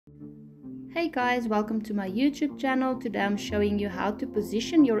Hey guys, welcome to my YouTube channel. Today I'm showing you how to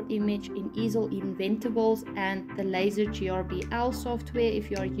position your image in Easel Inventables and the Laser GRBL software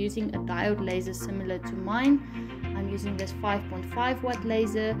if you are using a diode laser similar to mine. I'm using this 5.5 watt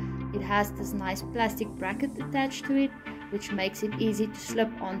laser. It has this nice plastic bracket attached to it, which makes it easy to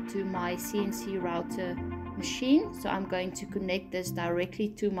slip onto my CNC router machine. So I'm going to connect this directly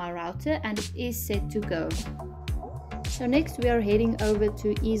to my router and it is set to go. So next we are heading over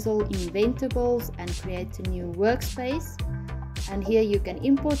to Easel Inventables and create a new workspace. And here you can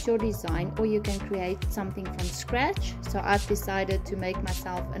import your design or you can create something from scratch. So I've decided to make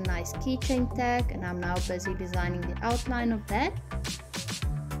myself a nice keychain tag and I'm now busy designing the outline of that.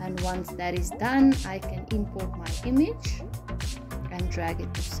 And once that is done, I can import my image and drag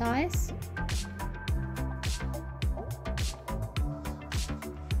it to size.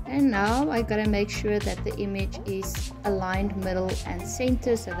 And now I gotta make sure that the image is aligned middle and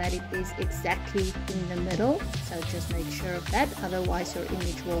center so that it is exactly in the middle. So just make sure of that, otherwise your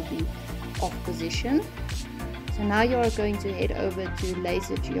image will be off position. So now you are going to head over to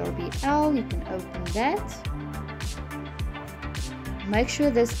Laser GRBL. You can open that. Make sure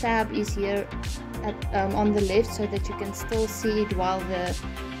this tab is here on the left so that you can still see it while the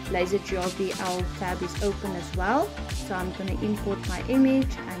Laser GRBL tab is open as well. So I'm going to import my image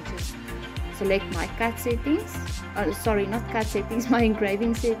and just select my cut settings. Sorry, not cut settings, my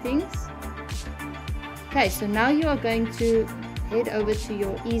engraving settings. Okay, so now you are going to head over to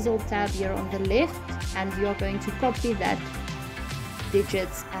your Easel tab here on the left and you are going to copy that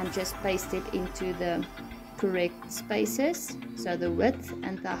digits and just paste it into the correct spaces. So the width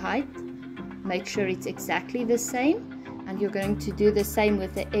and the height, make sure it's exactly the same. And you're going to do the same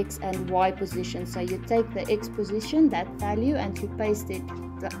with the X and Y position. So you take the X position, that value, and you paste it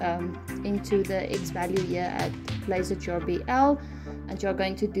into the X value here at Laser GRBL. And you're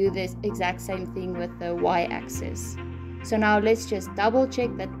going to do this exact same thing with the Y axis. So now let's just double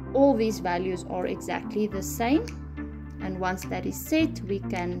check that all these values are exactly the same. And once that is set, we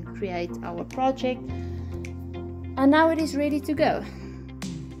can create our project. And now it is ready to go.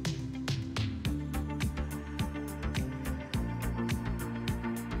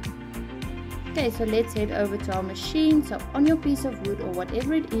 Okay, so let's head over to our machine. So on your piece of wood or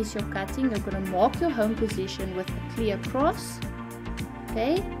whatever it is you're cutting, you're going to mark your home position with a clear cross.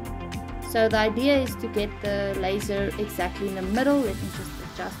 Okay, so the idea is to get the laser exactly in the middle. Let me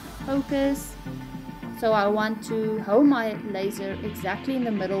just adjust the focus. So I want to home my laser exactly in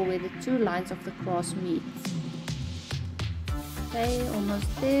the middle where the two lines of the cross meet. Okay,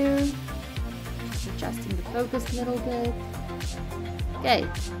 almost there. Just adjusting the focus a little bit. Okay.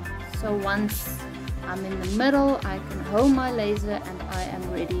 So once I'm in the middle, I can home my laser and I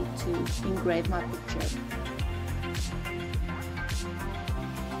am ready to engrave my picture.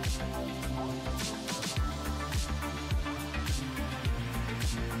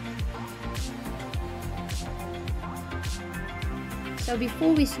 So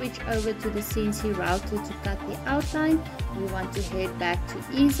before we switch over to the CNC router to cut the outline, we want to head back to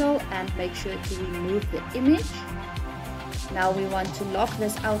Easel and make sure to remove the image. Now we want to lock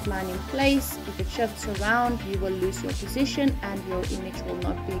this outline in place. If it shifts around, you will lose your position and your image will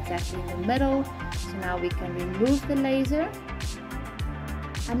not be exactly in the middle. So now we can remove the laser.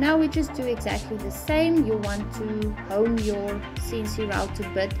 And now we just do exactly the same. You want to home your CNC router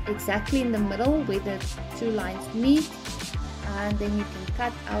bit exactly in the middle where the two lines meet. And then you can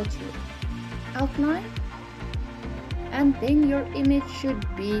cut out your outline. And then your image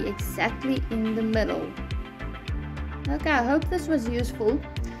should be exactly in the middle. Okay, I hope this was useful.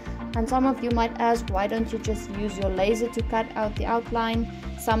 And some of you might ask, why don't you just use your laser to cut out the outline?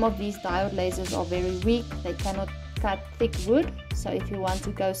 Some of these diode lasers are very weak. They cannot cut thick wood. So if you want to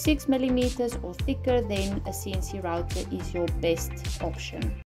go 6 mm or thicker, then a CNC router is your best option.